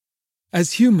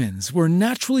As humans, we're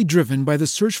naturally driven by the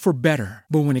search for better.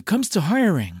 But when it comes to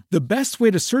hiring, the best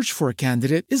way to search for a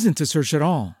candidate isn't to search at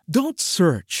all. Don't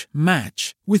search,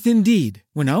 match with Indeed.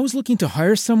 When I was looking to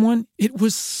hire someone, it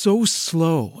was so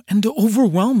slow and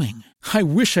overwhelming. I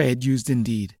wish I had used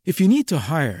Indeed. If you need to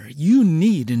hire, you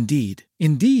need Indeed.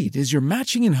 Indeed is your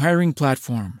matching and hiring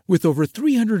platform with over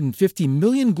 350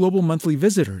 million global monthly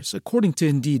visitors, according to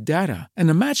Indeed data, and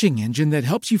a matching engine that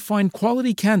helps you find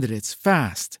quality candidates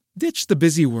fast. Ditch the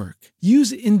busy work.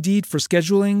 Use Indeed for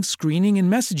scheduling, screening,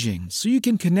 and messaging so you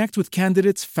can connect with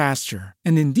candidates faster.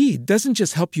 And Indeed doesn't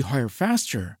just help you hire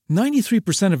faster.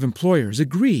 93% of employers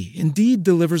agree Indeed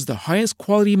delivers the highest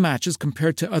quality matches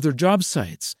compared to other job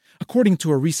sites, according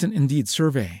to a recent Indeed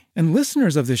survey. And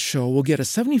listeners of this show will get a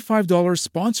 $75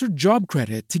 sponsored job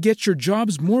credit to get your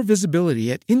jobs more visibility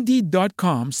at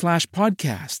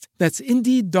Indeed.com/podcast. That's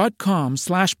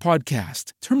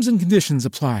Indeed.com/podcast. Terms and conditions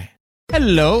apply.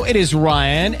 Hello, it is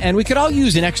Ryan, and we could all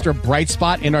use an extra bright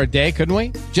spot in our day, couldn't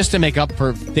we? Just to make up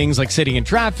for things like sitting in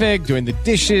traffic, doing the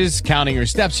dishes, counting your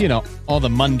steps, all the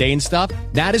mundane stuff.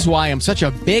 That is why I'm such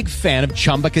a big fan of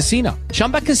Chumba Casino.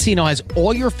 Chumba Casino has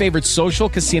all your favorite social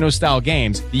casino-style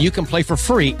games that you can play for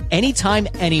free anytime,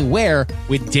 anywhere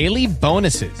with daily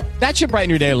bonuses. That should brighten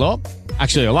your day a little.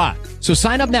 Actually, a lot. So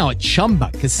sign up now at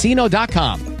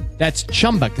ChumbaCasino.com. That's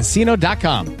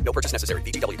ChumbaCasino.com. No purchase necessary.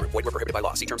 VGW Group. Void where prohibited by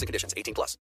law. See terms and conditions.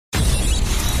 18+.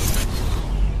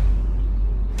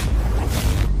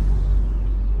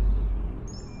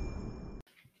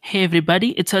 Hey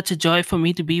everybody, it's such a joy for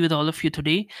me to be with all of you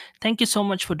today. Thank you so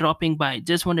much for dropping by.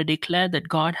 Just want to declare that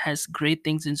God has great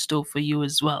things in store for you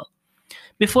as well.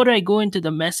 Before I go into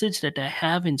the message that I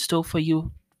have in store for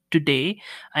you today,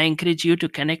 I encourage you to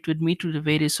connect with me through the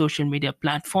various social media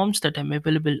platforms that I'm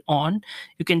available on.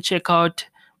 You can check out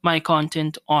my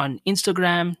content on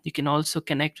Instagram. You can also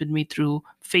connect with me through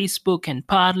Facebook and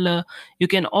Parler. You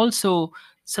can also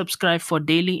subscribe for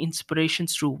daily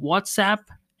inspirations through WhatsApp,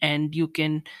 and you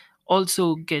can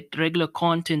also get regular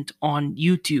content on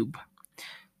YouTube.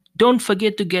 Don't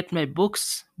forget to get my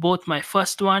books, both my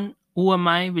first one, Who Am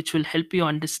I?, which will help you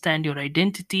understand your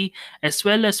identity, as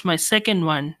well as my second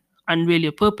one, Unveil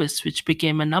Your Purpose, which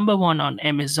became a #1 on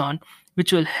Amazon,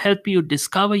 which will help you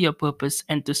discover your purpose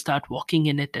and to start walking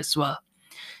in it as well.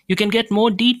 You can get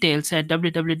more details at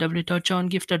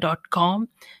www.johngifter.com,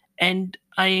 and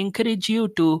I encourage you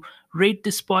to rate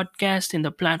this podcast in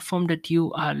the platform that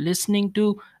you are listening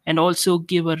to, and also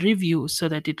give a review so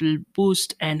that it will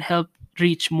boost and help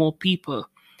reach more people.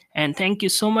 And thank you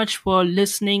so much for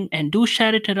listening, and do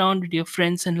share it around with your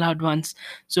friends and loved ones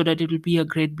so that it will be a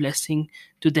great blessing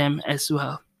to them as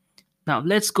well. Now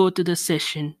let's go to the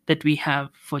session that we have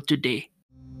for today.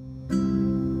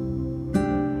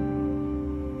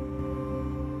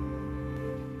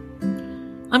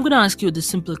 I'm going to ask you this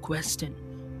simple question.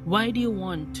 Why do you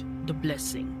want the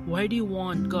blessing? Why do you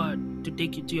want God to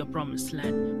take you to your promised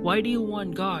land? Why do you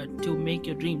want God to make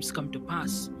your dreams come to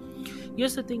pass?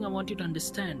 Here's the thing I want you to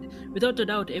understand. Without a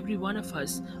doubt, every one of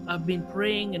us have been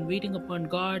praying and waiting upon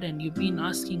God, and you've been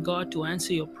asking God to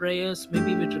answer your prayers,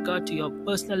 maybe with regard to your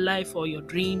personal life or your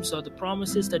dreams or the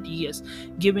promises that He has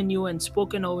given you and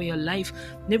spoken over your life.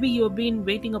 Maybe you've been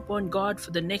waiting upon God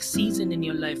for the next season in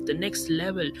your life, the next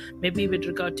level. Maybe with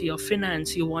regard to your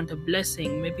finance, you want a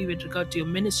blessing. Maybe with regard to your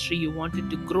ministry, you want it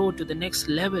to grow to the next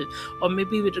level. Or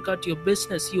maybe with regard to your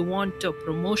business, you want a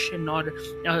promotion or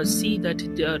see that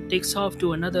it takes off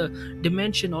to another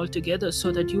dimension altogether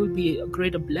so that you will be a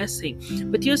greater blessing.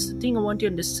 But here's the thing I want you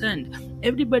to understand.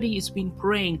 Everybody has been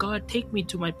praying, God, take me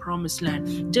to my promised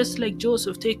land. Just like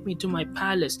Joseph, take me to my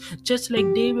palace. Just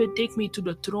like David, take me to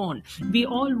the throne. We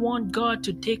all want God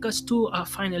to take us to our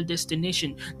final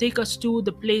destination. Take us to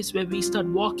the place where we start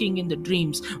walking in the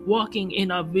dreams, walking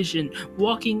in our vision,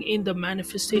 walking in the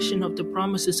manifestation of the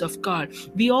promises of God.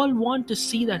 We all want to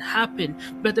see that happen.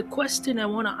 But the question I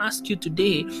want to ask you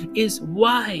today is,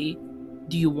 why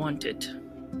do you want it?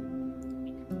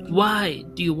 Why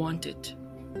do you want it?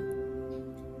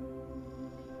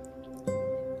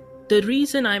 The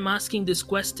reason I'm asking this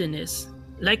question is,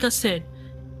 like I said,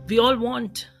 we all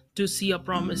want to see our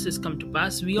promises come to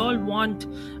pass. We all want,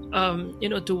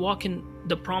 to walk in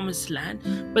the promised land.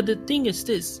 But the thing is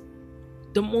this,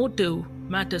 the motive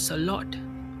matters a lot.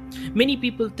 Many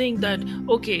people think that,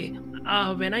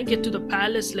 when I get to the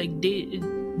palace like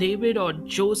David or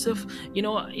Joseph,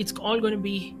 it's all going to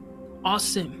be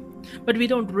awesome. But we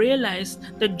don't realize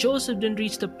that Joseph didn't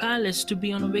reach the palace to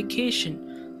be on a vacation.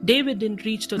 David didn't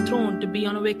reach the throne to be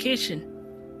on a vacation.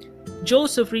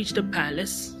 Joseph reached the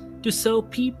palace to serve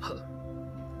people.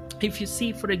 If you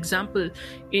see, for example,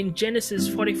 in Genesis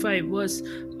 45 verse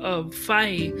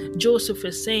 5, Joseph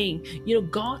is saying,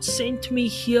 God sent me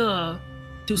here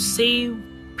to save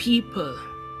people.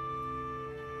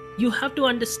 You have to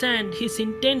understand, his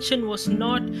intention was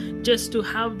not just to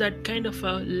have that kind of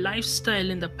a lifestyle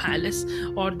in the palace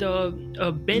or the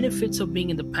benefits of being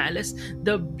in the palace.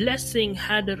 The blessing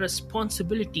had a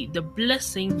responsibility. The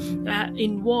blessing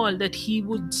involved that he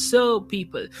would serve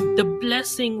people. The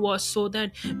blessing was so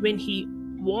that when he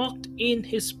walked in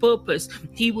his purpose,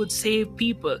 he would save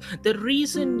people. The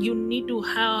reason you need to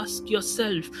ask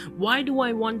yourself, why do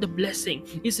I want the blessing?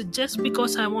 Is it just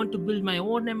because I want to build my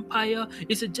own empire?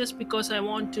 Is it just because I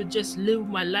want to just live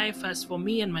my life as for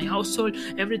me and my household,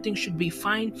 everything should be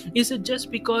fine? Is it just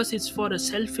because it's for a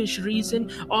selfish reason?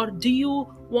 Or do you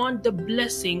want the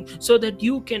blessing so that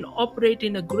you can operate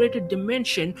in a greater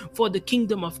dimension for the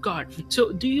kingdom of God?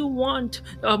 So do you want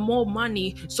more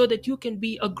money so that you can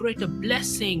be a greater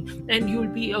blessing and you'll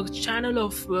be a channel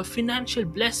of financial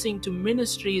blessing to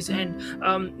ministries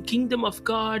and kingdom of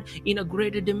God in a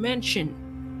greater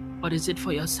dimension? Or is it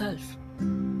for yourself?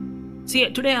 See,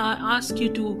 today I ask you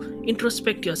to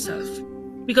introspect yourself.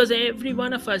 Because every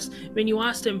one of us, when you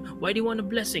ask them, why do you want a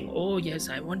blessing? Oh, yes,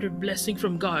 I want a blessing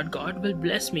from God. God will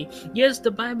bless me. Yes, the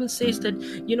Bible says that,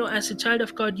 as a child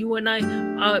of God, you and I,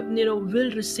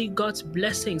 will receive God's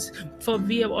blessings. For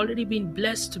we have already been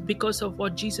blessed because of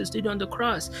what Jesus did on the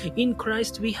cross. In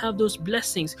Christ, we have those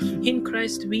blessings. In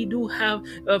Christ, we do have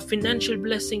financial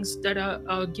blessings that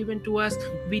are given to us.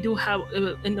 We do have,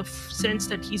 in the sense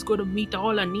that He's going to meet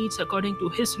all our needs according to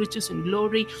His riches and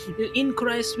glory. In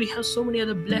Christ, we have so many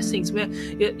other blessings where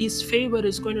His favor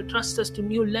is going to trust us to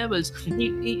new levels.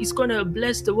 He's going to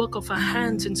bless the work of our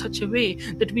hands in such a way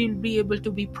that we'll be able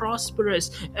to be prosperous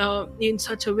in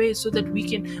such a way so that we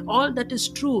can, all that is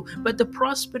true, but the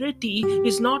prosperity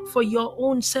is not for your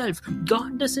own self.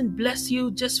 God doesn't bless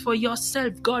you just for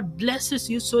yourself. God blesses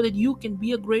you so that you can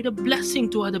be a greater blessing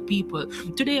to other people.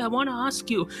 Today I want to ask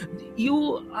you,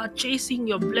 you are chasing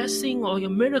your blessing or your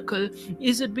miracle.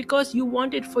 Is it because you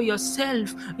want it for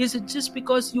yourself? Is it just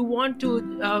because you want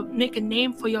to make a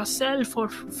name for yourself or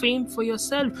fame for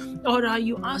yourself? Or are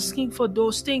you asking for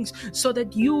those things so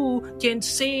that you can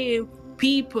save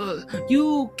people,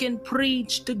 you can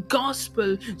preach the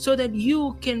gospel, so that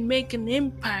you can make an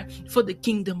impact for the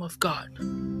kingdom of God?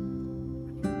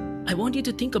 I want you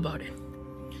to think about it.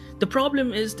 The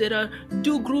problem is there are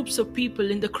two groups of people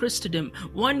in the Christendom.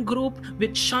 One group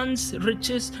which shuns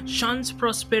riches, shuns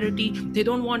prosperity. They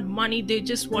don't want money. They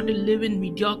just want to live in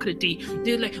mediocrity.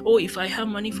 They're like, oh, if I have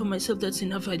money for myself, that's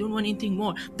enough. I don't want anything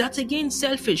more. That's again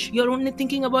selfish. You're only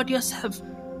thinking about yourself.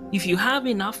 If you have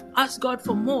enough, ask God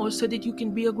for more so that you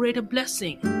can be a greater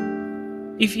blessing.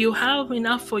 If you have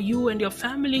enough for you and your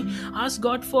family, ask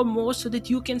God for more so that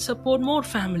you can support more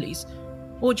families.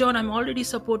 Oh, John, I'm already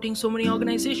supporting so many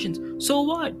organizations. So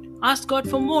what? Ask God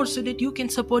for more so that you can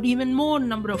support even more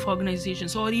number of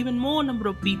organizations or even more number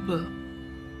of people.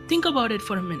 Think about it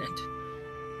for a minute.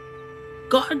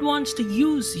 God wants to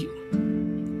use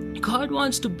you. God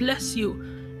wants to bless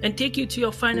you and take you to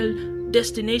your final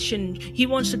destination. He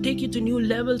wants to take you to new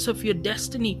levels of your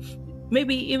destiny.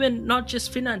 Maybe even not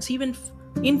just finance, even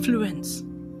influence.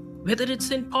 Whether it's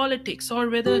in politics or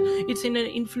whether it's in an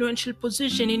influential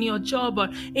position in your job or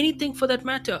anything for that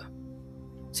matter.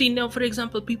 See, now, for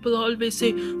example, people always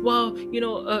say, wow,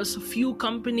 so few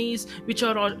companies which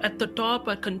are at the top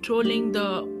are controlling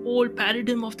the whole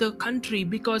paradigm of the country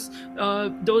because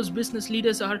those business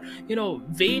leaders are,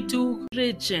 way too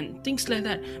rich and things like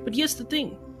that. But here's the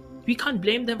thing. We can't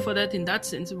blame them for that in that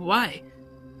sense. Why?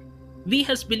 We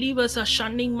as believers are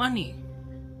shunning money.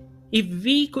 If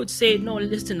we could say, no,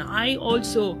 listen, I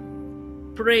also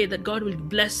pray that God will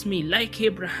bless me like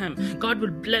Abraham. God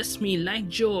will bless me like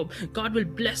Job. God will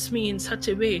bless me in such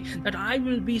a way that I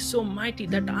will be so mighty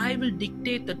that I will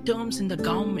dictate the terms in the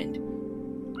government.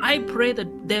 I pray that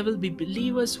there will be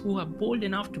believers who are bold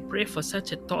enough to pray for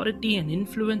such authority and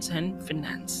influence and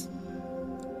finance.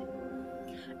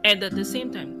 And at the same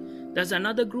time, there's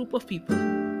another group of people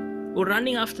who are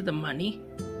running after the money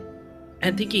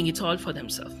and thinking it's all for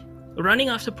themselves. Running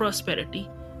after prosperity,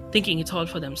 thinking it's all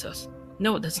for themselves.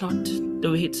 No, that's not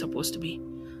the way it's supposed to be.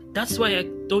 That's why I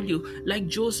told you, like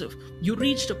Joseph, you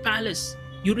reach the palace,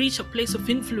 you reach a place of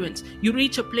influence, you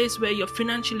reach a place where you're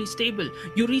financially stable,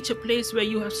 you reach a place where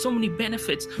you have so many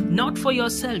benefits, not for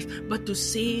yourself, but to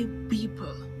save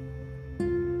people,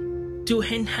 to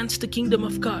enhance the kingdom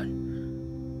of God.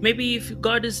 Maybe if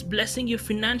God is blessing you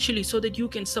financially so that you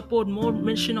can support more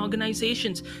mission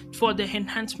organizations for the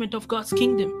enhancement of God's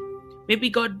kingdom. Maybe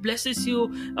God blesses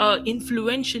you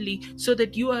influentially so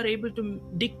that you are able to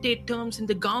dictate terms in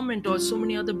the government or so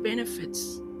many other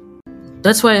benefits.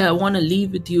 That's why I want to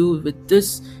leave with you with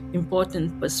this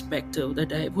important perspective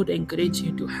that I would encourage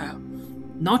you to have.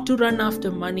 Not to run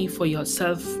after money for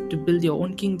yourself to build your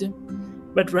own kingdom,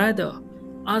 but rather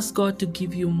ask God to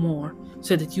give you more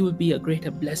so that you will be a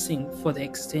greater blessing for the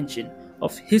extension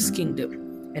of His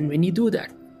kingdom. And when you do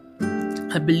that,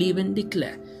 I believe and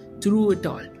declare, through it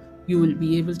all, you will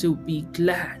be able to be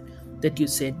glad that you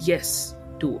said yes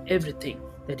to everything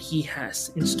that He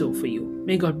has in store for you.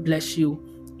 May God bless you.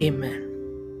 Amen.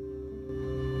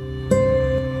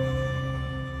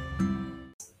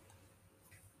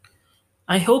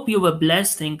 I hope you were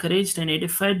blessed, encouraged, and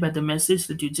edified by the message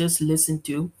that you just listened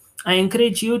to. I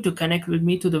encourage you to connect with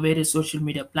me through the various social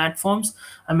media platforms.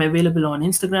 I'm available on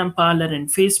Instagram, Parler, and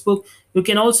Facebook. You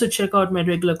can also check out my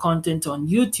regular content on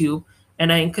YouTube.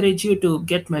 And I encourage you to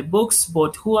get my books,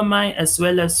 both Who Am I, as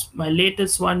well as my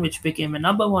latest one, which became a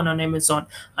number one on Amazon,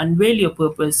 Unveil Your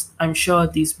Purpose. I'm sure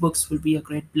these books will be a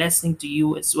great blessing to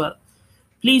you as well.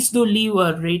 Please do leave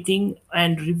a rating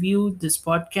and review this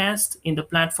podcast in the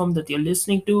platform that you're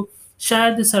listening to.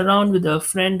 Share this around with a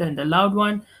friend and a loved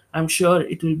one. I'm sure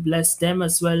it will bless them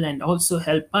as well and also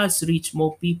help us reach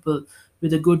more people with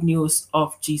the good news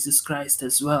of Jesus Christ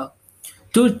as well.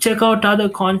 Do check out other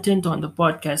content on the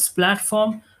podcast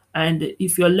platform. And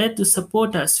if you're led to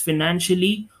support us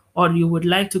financially or you would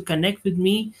like to connect with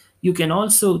me, you can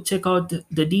also check out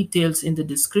the details in the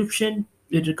description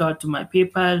with regard to my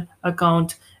PayPal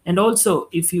account. And also,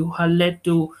 if you are led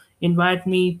to invite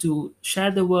me to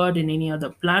share the word in any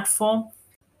other platform,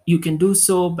 you can do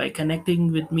so by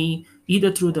connecting with me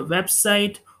either through the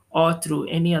website or through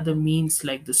any other means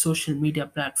like the social media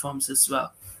platforms as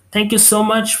well. Thank you so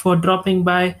much for dropping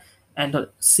by, and I'll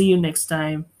see you next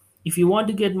time. If you want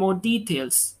to get more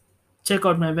details, check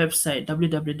out my website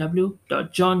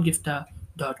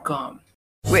www.johngifta.com.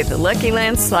 With the Lucky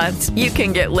Land Slots, you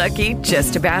can get lucky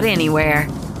just about anywhere.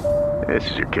 This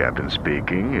is your captain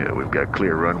speaking. We've got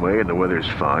clear runway and the weather's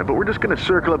fine, but we're just going to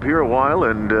circle up here a while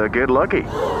and get lucky.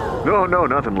 No,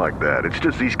 nothing like that. It's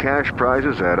just these cash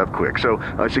prizes add up quick. So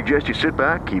I suggest you sit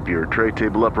back, keep your tray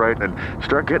table upright, and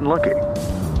start getting lucky.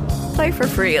 Play for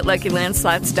free at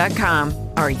LuckyLandSlots.com.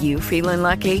 Are you feeling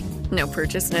lucky? No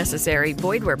purchase necessary.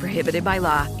 Void where prohibited by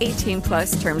law.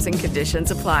 18+ terms and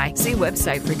conditions apply. See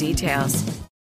website for details.